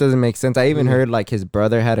 it just doesn't make sense. I even Yeah. heard like his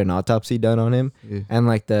brother had an autopsy done on him, Yeah. and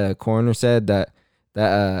like the coroner said that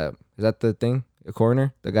is that the thing? The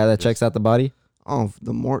coroner, the guy that Yes. checks out the body, Oh,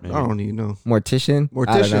 the I don't even know. mortician, Mortician.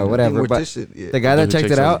 I don't know, whatever. But Mortician. Yeah. the guy that Who checked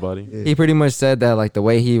checks it out out, his body. Yeah. he pretty much said that like the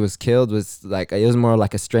way he was killed was like it was more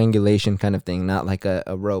like a strangulation kind of thing, not like a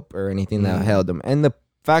rope or anything that Mm. held him. And the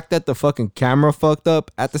fact that the fucking camera fucked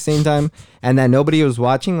up at the same time and that nobody was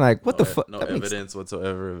watching, like what the fuck? No That makes- evidence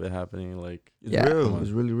whatsoever of it happening. Like It's Yeah. real. Come on.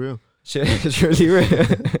 It's really real. Shit is really real.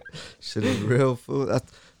 Shit is real, fool.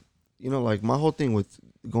 That's, like my whole thing with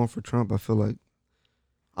going for Trump, I feel like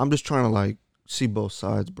I'm just trying to like see both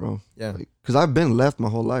sides, bro. Yeah. Like, cause I've been left my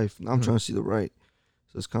whole life. Now I'm Mhm. trying to see the right.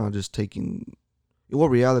 So it's kind of just taking what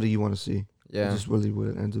reality you want to see. Yeah. It's just really what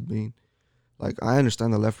it ends up being. Like I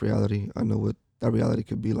understand the left reality. I know what that reality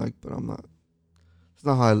could be like, but I'm not. It's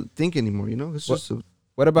not how I think anymore. You know, it's What- just a,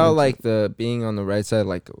 What about mindset. like the being on the right side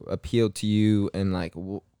like appealed to you and like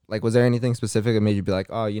like was there anything specific that made you be like,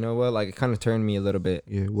 oh, you know what? Like it kind of turned me a little bit.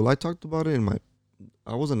 yeah. Well, I talked about it in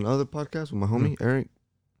I was in another podcast with my homie Eric,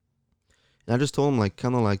 and I just told him like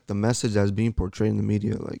kind of like the message that's being portrayed in the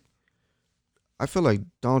media. Like, I feel like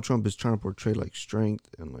Donald Trump is trying to portray like strength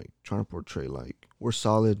and like trying to portray like we're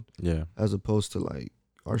solid, yeah, as opposed to like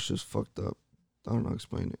our shit's fucked up. I don't know how to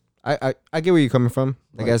explain it. I get where you're coming from.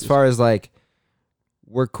 Like Like, as far as like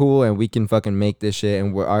we're cool and we can fucking make this shit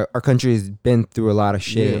and our country's been through a lot of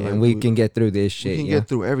shit Yeah, like, and we we- can get through this We shit. can Yeah. get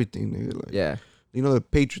through everything, nigga. Like, Yeah. the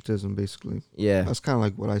patriotism basically. Yeah. That's kind of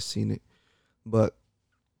like what I seen it, but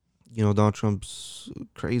Donald Trump's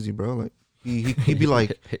crazy, bro. Like he be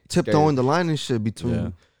like tiptoeing the line and shit between yeah.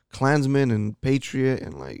 Klansman and Patriot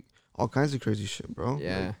and like all kinds of crazy shit, bro.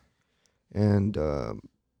 Yeah. Like, and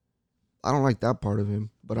I don't like that part of him,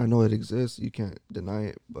 but I know it exists. You can't deny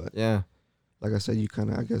it. But Yeah. like I said, you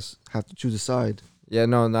kind of, I guess, have to choose a side. Yeah,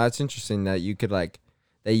 no, it's interesting that you could like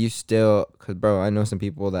that you still cuz bro, I know some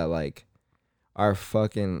people that like are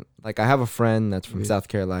fucking like I have a friend that's from Yeah. South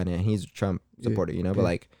Carolina and he's a Trump Yeah, supporter, you know, yeah.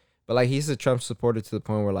 but like he's a Trump supporter to the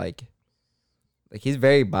point where like he's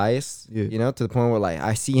very biased, Yeah. you know, to the point where like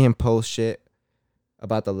I see him post shit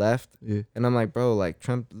about the left Yeah, and I'm like, bro, like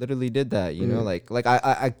Trump literally did that, you know, Yeah. like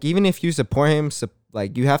I even if you support him,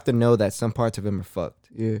 like you have to know that some parts of him are fucked.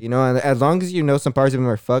 yeah. You know, and as long as you know some parts of him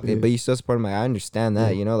are fucked, Yeah. but you still support him, like, I understand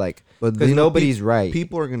that, Yeah. you know, like But because nobody's right.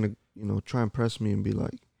 People are gonna, try and press me and be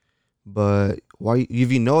like, "But why?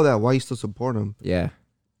 If you know that, why you still support him?" Yeah,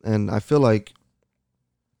 And I feel like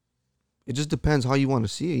it just depends how you want to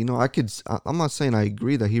see it. I'm not saying I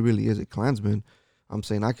agree that he really is a Klansman. I'm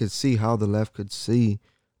saying I could see how the left could see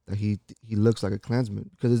that he looks like a Klansman,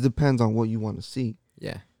 because it depends on what you want to see.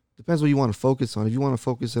 yeah, Depends what you want to focus on. If you want to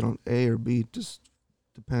focus it on A or B, it just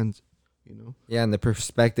depends. yeah, and the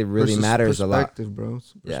perspective really Versus matters a lot. Perspective, bro.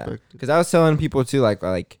 It's Yeah, perspective. because I was telling people too,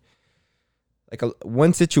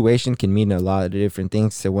 one situation can mean a lot of different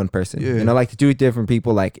things to one person. Yeah. You know, like to two different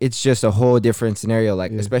people, like it's just a whole different scenario.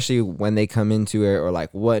 Like Yeah. especially when they come into it, or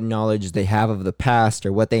like what knowledge they have of the past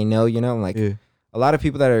or what they know. You know, like Yeah, a lot of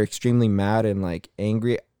people that are extremely mad and like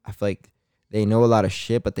angry, I feel like they know a lot of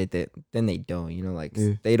shit, but then they don't, you know, like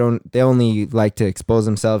Yeah. they only like to expose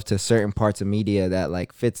themselves to certain parts of media that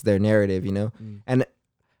like fits their narrative, you know. And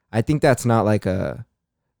I think that's not like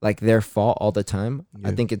their fault all the time. I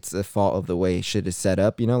Yeah. think it's the fault of the way shit is set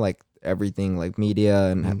up, you know, like everything like media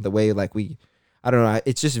and the way like I don't know,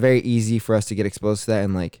 it's just very easy for us to get exposed to that,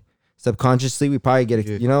 and like subconsciously we probably get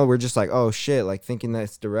Yeah. you know, we're just like, oh shit, like thinking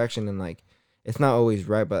that's direction, and like it's not always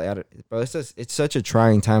right, but bro, it's such a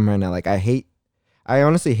trying time right now. Like I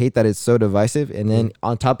honestly hate that it's so divisive, and then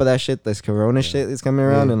on top of that shit, this corona shit is coming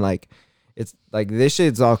around, Yeah. and like it's like this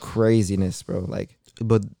shit's all craziness, bro. Like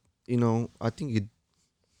But you know,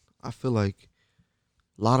 I feel like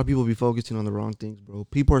a lot of people be focusing on the wrong things, bro.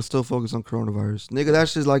 People are still focused on coronavirus. Nigga, that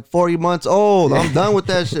shit's like 40 months old. I'm done with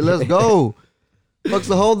that shit. Let's go. What's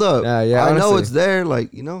the holdup? Yeah, I know honestly. it's there.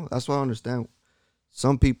 Like, you know, that's why I understand.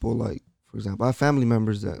 Some people, like, for example, I have family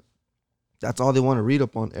members that's all they want to read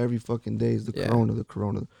up on every fucking day is the Yeah.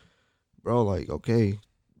 corona. Bro, like, okay,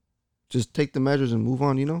 just take the measures and move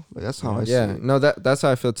on, you know? Like, that's how I see yeah, it. no, that's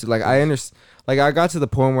how I feel too. Like I understand, like I got to the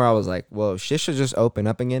point where I was like, well, shit should just open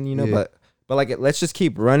up again, you know. Yeah. But like let's just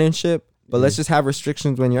keep running shit. But let's Yeah. just have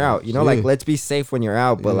restrictions when you're out, you know. Like Yeah. let's be safe when you're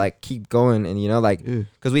out, but Yeah. like keep going, and you know, like Yeah.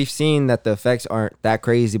 because we've seen that the effects aren't that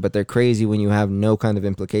crazy, but they're crazy when you have no kind of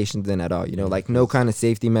implications in at all, you know, like no kind of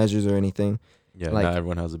safety measures or anything. Yeah, Like- now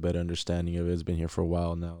everyone has a better understanding of it. It's been here for a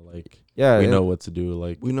while now. Like Yeah, we know what to do.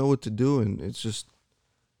 Like We know what to do, and it's just,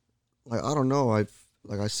 like, I don't know.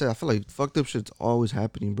 Like I said, I feel like fucked up shit's always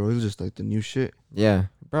happening, bro. It's just like the new shit. Yeah,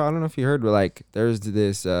 bro. I don't know if you heard, but like, there's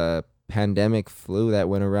this pandemic flu that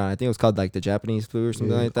went around. I think it was called like the Japanese flu or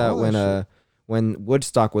something Yeah, like that. all that When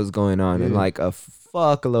Woodstock was going on, and Yeah. like a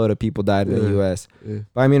fuckload of people died in the Yeah. U.S. Yeah.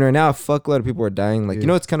 But I mean, right now, a fuckload of people are dying. Like, you Yeah.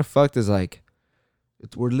 know, what's kind of fucked is like,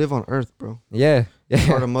 We live on Earth, bro. yeah, Part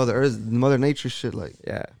yeah, of Mother Earth, Mother Nature shit. Like,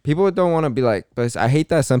 yeah. People don't want to be like, but I hate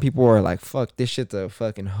that some people are like, fuck, this shit's a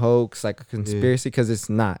fucking hoax, like a conspiracy, because it's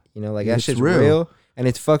not. You know, like Yeah, that it's shit's real. real, and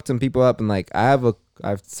it's fucked some people up. And like, I've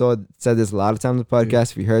said this a lot of times on the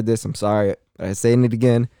podcast. If you heard this, I'm sorry, but I'm saying it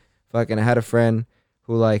again. Fucking, I had a friend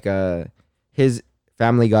who like his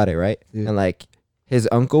family got it, right, Yeah. and like his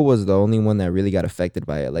uncle was the only one that really got affected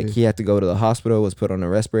by it. Like Yeah. he had to go to the hospital, was put on a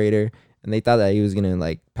respirator, and they thought that he was gonna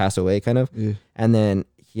like pass away, kind of. yeah, And then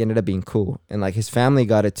he ended up being cool, and like his family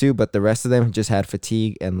got it too, but the rest of them just had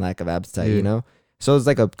fatigue and lack of appetite, Yeah. you know. So it's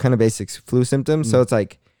like a kind of basic flu symptom. So Mm. it's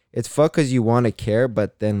like it's fuck because you want to care,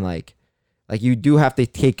 but then like you do have to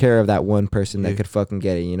take care of that one person that Yeah. could fucking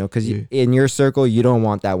get it, you know, because Yeah. in your circle you don't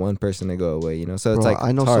want that one person to go away, you know. So it's bro, like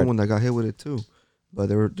I know it's hard. someone that got hit with it too, but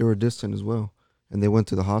they were distant as well, and they went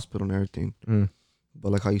to the hospital and everything. Mm.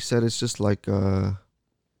 But like how you said, it's just like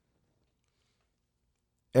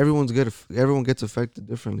everyone gets affected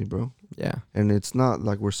differently, bro. Yeah, And it's not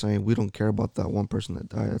like we're saying we don't care about that one person that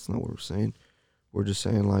died. That's not what we're saying. We're just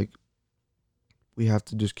saying like we have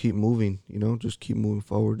to just keep moving, you know, just keep moving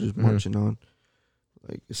forward, just Mhm. marching on.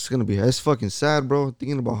 Like it's fucking sad, bro.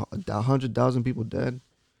 Thinking about 100,000 people dead,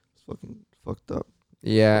 it's fucking fucked up.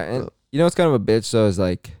 yeah, Fucked and up. you know what's kind of a bitch though is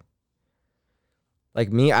like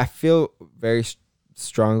me, I feel very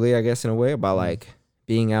strongly, I guess, in a way about Mhm. like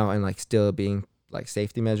being out and like still being like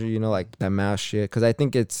safety measure, you know, like that mask shit, because I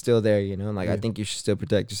think it's still there, you know, and like I Yeah. think you should still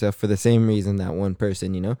protect yourself for the same reason that one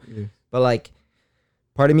person, you know. Yeah. But like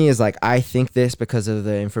part of me is like, I think this because of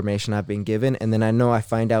the information I've been given, and then I know I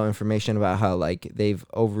find out information about how like they've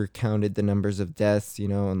overcounted the numbers of deaths, you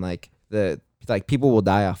know, and like people will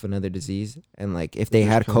die off another disease, and like if they They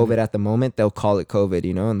just had count COVID it. at the moment, they'll call it COVID,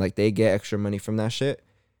 you know, and like they get extra money from that shit,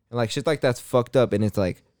 and like shit like that's fucked up, and it's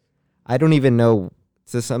like I don't even know.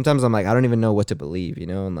 So sometimes I'm like I don't even know what to believe, you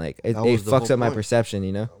know, and like it That was the fucks whole up my point. perception,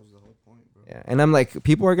 you know. That was the whole point, bro. Yeah, and I'm like,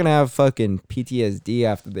 people are gonna have fucking PTSD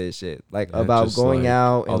after this shit, like Yeah, about just, going like,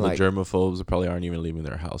 out all and the like, germaphobes probably aren't even leaving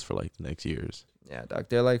their house for like the next years. yeah, doc,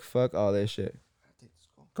 they're like, fuck all this shit.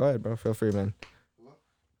 Go ahead, bro. Feel free, man.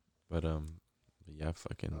 But yeah,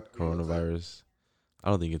 fucking coronavirus. I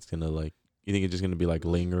don't think it's gonna like. You think it's just gonna be like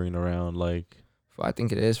lingering around like Well, I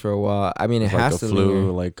think it is for a while. I mean, it like has a to flu,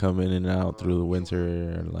 linger. like coming in and out through the winter,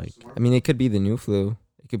 and like I mean, it could be the new flu.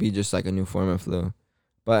 It could be just like a new form of flu.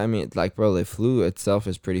 But I mean, like, bro, the flu itself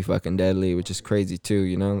is pretty fucking deadly, which is crazy too,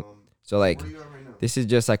 you know. So like, this is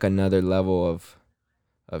just like another level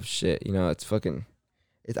of shit. You know, it's fucking.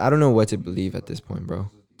 I don't know what to believe at this point, bro.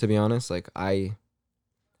 To be honest, like I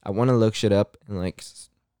want to look shit up, and like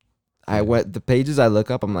the pages I look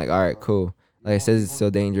up, I'm like, all right, cool. Like it says it's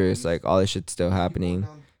still dangerous. Like all this shit's still happening.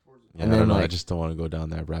 Yeah, And I then, don't know. I like- just don't want to go down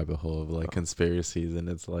that rabbit hole of like conspiracies, and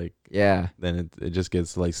it's like Yeah. then it just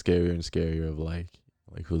gets like scarier and scarier of like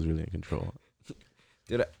who's really in control.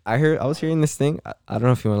 Dude, I was hearing this thing. I don't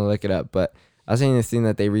know if you want to look it up, but I was hearing this thing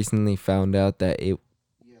that they recently found out that it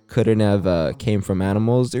couldn't have came from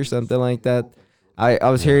animals or something like that. I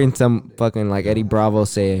was hearing some fucking like Eddie Bravo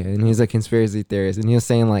say it, and he's a conspiracy theorist, and he was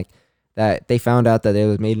saying like that they found out that it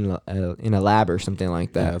was made in a lab or something like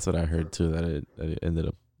Yeah, that. that's what I heard too. That it ended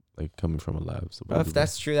up like coming from a lab. Bro, if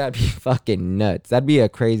that's true, that'd be fucking nuts. That'd be a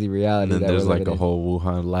crazy reality. and then that there's we're like living a in. whole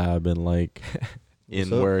Wuhan lab and like What's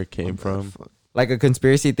in up? where it My came bad, from. fuck. Like a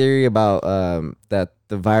conspiracy theory about that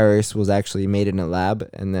the virus was actually made in a lab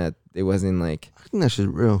and that it wasn't like I think that shit's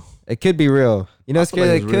real. it could be real. You know, I it's feel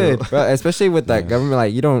good. like It it's real. could, bro. Especially with that Yeah. government,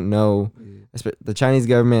 like you don't know. The Chinese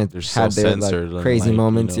government They're so had their censored like and, crazy like, you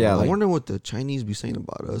moments. know, Yeah, I like wonder what the Chinese be saying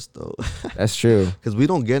about us though, that's true. because we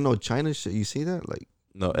don't get no China shit. You see that? Like,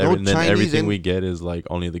 No, No then Chinese everything in- we get is like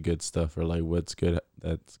only the good stuff or like what's good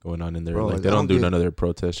that's going on in there. Bro, like like, they I don't don't do get- none of their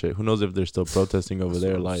protest shit. Who knows if they're still protesting over That's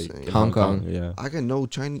there, what I'm like saying. in Hong Kong. Yeah, I can know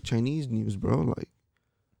Chinese news, bro. Like,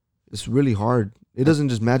 it's really hard. It doesn't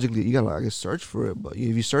just magically. You gotta like search for it, but if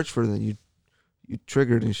you search for it, then you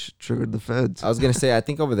triggered and triggered the feds. I was gonna say, I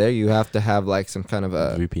think over there you have to have like some kind of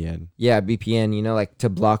a VPN. VPN. You know, like to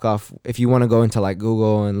block off if you want to go into like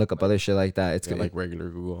Google and look up other shit like that. It's Yeah, gonna like regular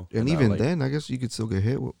Google. and not, even like, then, I guess you could still get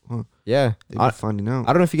hit. With, huh? yeah. They've been finding out.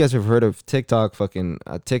 I don't know if you guys have heard of TikTok. Fucking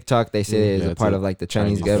TikTok, they say Yeah, is a it's part a of like the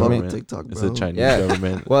Chinese Chinese government. Fuck with TikTok, it's bro. the Chinese Yeah.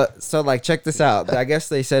 government. Well, so like check this out. I guess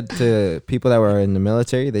they said to people that were in the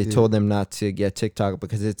military, they Yeah. told them not to get TikTok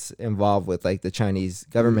because it's involved with like the Chinese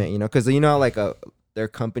government. Mm. You know, because you know like their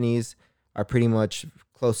companies are pretty much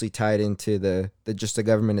closely tied into the just the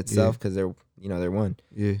government itself because they're one.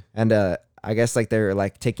 Yeah, And I guess like they're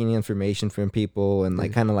like taking information from people and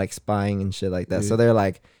like Yeah. kind of like spying and shit like that. Yeah. So they're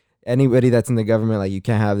like anybody that's in the government, like you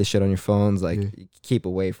can't have this shit on your phones. Like Yeah. you keep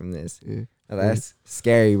away from this. yeah. Now, that's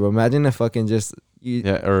scary, bro. Imagine if fucking just you.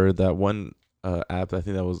 Yeah, or that one app. I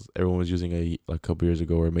think that was everyone was using a couple years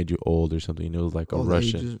ago, where it made you old or something. It was like a Oh, they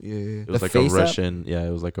Russian. just- yeah, yeah. It was The like a Face app? Russian. Yeah,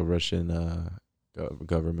 it was like a Russian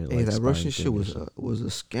government. Hey, like that spying Russian thing shit or was something. was a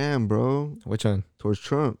scam, bro. Which one? Towards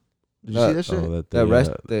Trump. Did you Uh, see that shit? Oh, that The they, rest.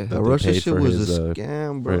 that The, That they Russian paid shit for was his, a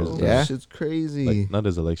scam, for bro. his- That Yeah? shit's crazy. like, not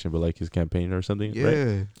his election, but like his campaign or something. yeah.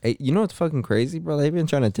 right? hey, you know what's fucking crazy, bro? They've been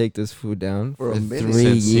trying to take this food down For for a minute. 3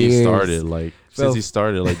 Since years. he started, like Bro. since he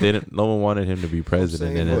started, like they didn't. No one wanted him to be president,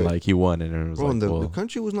 saying, and then bro. like he won, and it was Bro, like, and the well,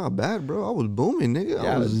 country was not bad, bro. I was booming, nigga.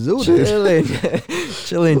 Yeah, I was zooted.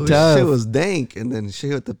 chilling Shit tough. was dank. And then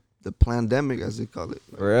shit hit the pandemic, as they call it.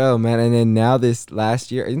 For real, man. And then now this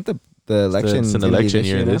last year, isn't the election? it's an gonna be election this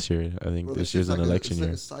year now? this year. I think Bro, this shit's year's an like election it's year.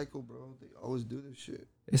 like a cycle, bro. They always do this shit.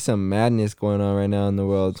 There's some madness going on right now in the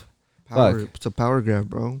world. Power, Fuck. it's a power grab,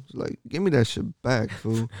 bro. It's like, give me that shit back,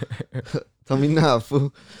 fool. Tell me nah,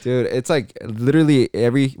 fool. Dude, it's like literally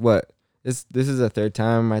this is the third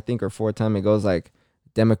time I think or fourth time it goes like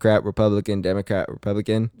Democrat, Republican, Democrat,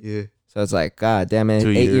 Republican. Yeah. So it's like, God damn it, 2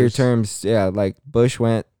 8-year years. terms. Yeah, like Bush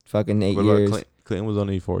went fucking 8 What about years. Clinton was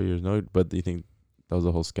only 4 years, no? But do you think that was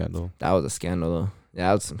a whole scandal? That was a scandal though. Yeah,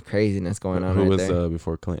 that was some craziness going on Who right was there.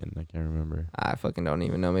 before Clinton? I can't remember. I fucking don't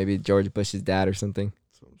even know. Maybe George Bush's dad or something.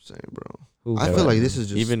 That's what I'm saying, bro. Who I fuck- feel like this is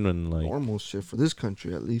just Even when like normal shit for this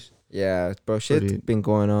country, at least. yeah, bro, shit's Pretty- been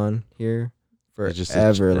going on here it's just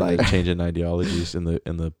forever. and Like they're changing ideologies in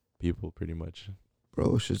the people pretty much.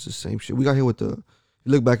 Bro, it's just the same shit. We got hit with the.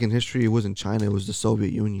 You look back in history, it wasn't China, it was the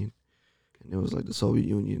Soviet Union, and it was like the Soviet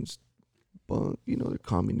Union's bunk, you know, the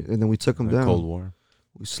communist, and then we took them down. Cold War.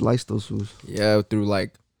 We sliced those fools. yeah, through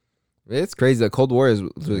like it's crazy. The Cold War is the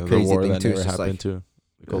The crazy war thing that too. never It's just happened like too.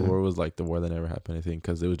 The Cold Yeah. War was like the war that never happened, I think,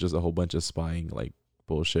 because it was just a whole bunch of spying, like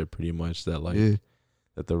bullshit, pretty much that like Yeah,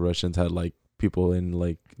 that the Russians had like people in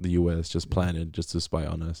like the U.S. just planted just to spy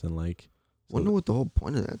on us and like. so- wonder what the whole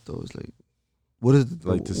point of that though is. Like, what is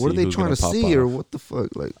Like, to what are see they who's trying gonna to pop see or off. what the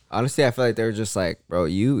fuck? Like, honestly, I feel like they were just like, bro,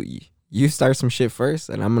 you start some shit first,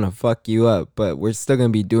 and I'm gonna fuck you up. But we're still gonna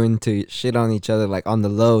be doing to shit on each other like on the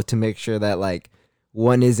low to make sure that like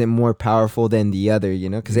one isn't more powerful than the other, you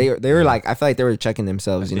know? Because they were Yeah. like, I feel like they were checking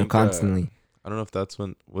themselves, I you know, think, constantly. I don't know if that's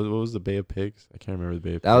when what was the Bay of Pigs? I can't remember the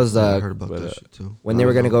Bay of That Pigs. was I heard about but, that shit too. when I they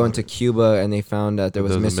were don't gonna know go about into it. Cuba, and they found out there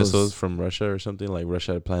was missiles. from Russia or something. Like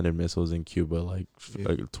Russia had planted missiles in Cuba, like, Yeah.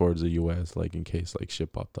 like towards the U.S., like in case like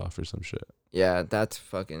shit popped off or some shit. Yeah, that's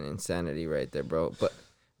fucking insanity right there, bro. But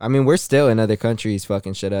I mean, we're still in other countries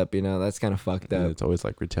fucking shit up, you know? That's kind of fucked And up. it's always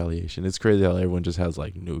like retaliation. It's crazy how everyone just has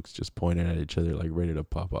like nukes just pointing at each other, like ready to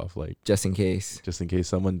pop off, like Just in case. just in case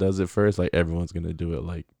someone does it first. Like everyone's gonna do it.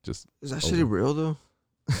 Like just Is that shit real though?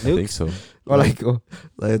 I think so. Or like, Like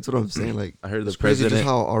that's what I'm saying. Like I heard the it's crazy just president.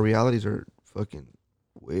 how our realities are fucking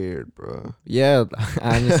weird, bro. yeah,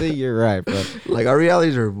 honestly, you're right, bro. Like our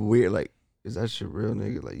realities are weird. Like, is that shit real,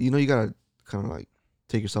 nigga? Like, you gotta kind of like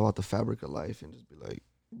take yourself out the fabric of life and just be like,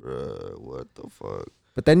 bruh, what the fuck?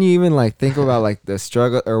 But then you even like think about like the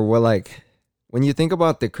struggle or what like when you think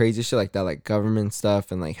about the crazy shit like that, like government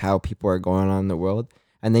stuff and like how people are going on in the world,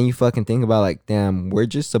 and then you fucking think about like, damn, we're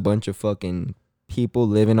just a bunch of fucking people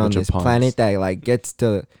living on Bunch of this pawns. planet that like gets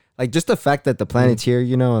to like just the fact that the planet's here,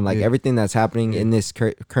 you know, and like Yeah. everything that's happening Yeah. in this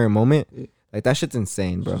current moment, Yeah. like that shit's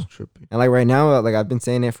insane, It's bro. just trippy. And like right now, like I've been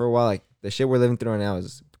saying it for a while, like the shit we're living through right now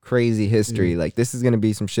is crazy history. Yeah. Like this is gonna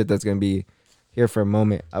be some shit that's gonna be here for a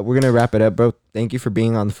moment. We're gonna wrap it up, bro. Thank you for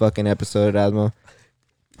being on the fucking episode, Asmo.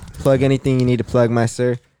 Plug anything you need to plug, my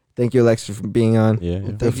sir. Thank you, Alexa, for being on. Yeah,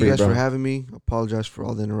 Well, yeah. thank free, you guys bro. for having me. Apologize for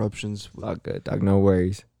all the interruptions. All good, dog. No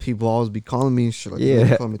worries. People always be calling me and shit like Yeah.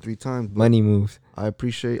 that. Call me 3 times. But Money moves. I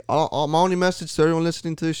appreciate all my only message to everyone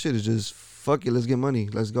listening to this shit is just fuck it, let's get money.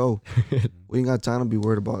 Let's go. We ain't got time to be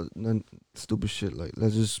worried about none stupid shit. Like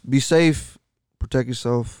let's just be safe, protect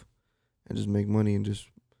yourself, and just make money and just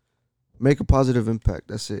make a positive impact.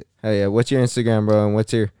 That's it. Hell yeah. What's your Instagram, bro? And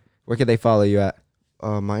where can they follow you at?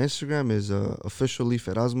 My Instagram is officially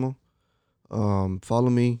Ferasmo. Follow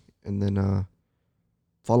me and then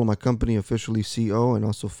follow my company officially CO and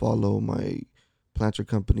also follow my planter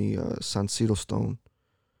company San Siro Stone.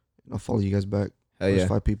 I'll follow you guys back. Hell There's yeah.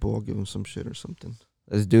 5 people. I'll give them some shit or something.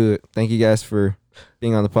 Let's do it. Thank you guys for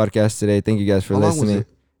being on the podcast today. Thank you guys for How long was listening.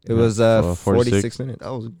 it? It was 46 minutes.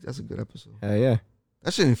 That's a good episode. Hell yeah.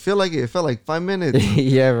 That shit didn't feel like it. It felt like 5 minutes.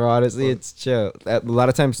 Yeah, bro. Honestly, Fuck. it's chill. A lot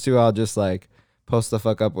of times too, I'll just like post the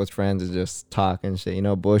fuck up with friends and just talk and shit. You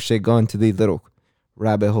know, bullshit, go into these little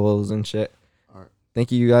rabbit holes and shit. Alright.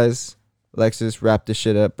 Thank you guys. Alexis, wrap this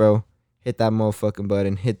shit up, bro. Hit that motherfucking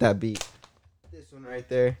button. Hit that beat. This one right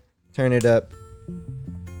there. Turn it up.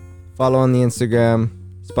 Follow on the Instagram,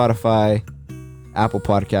 Spotify, Apple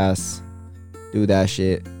Podcasts. Do that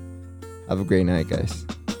shit. Have a great night, guys.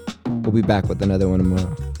 We'll be back with another one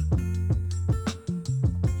tomorrow.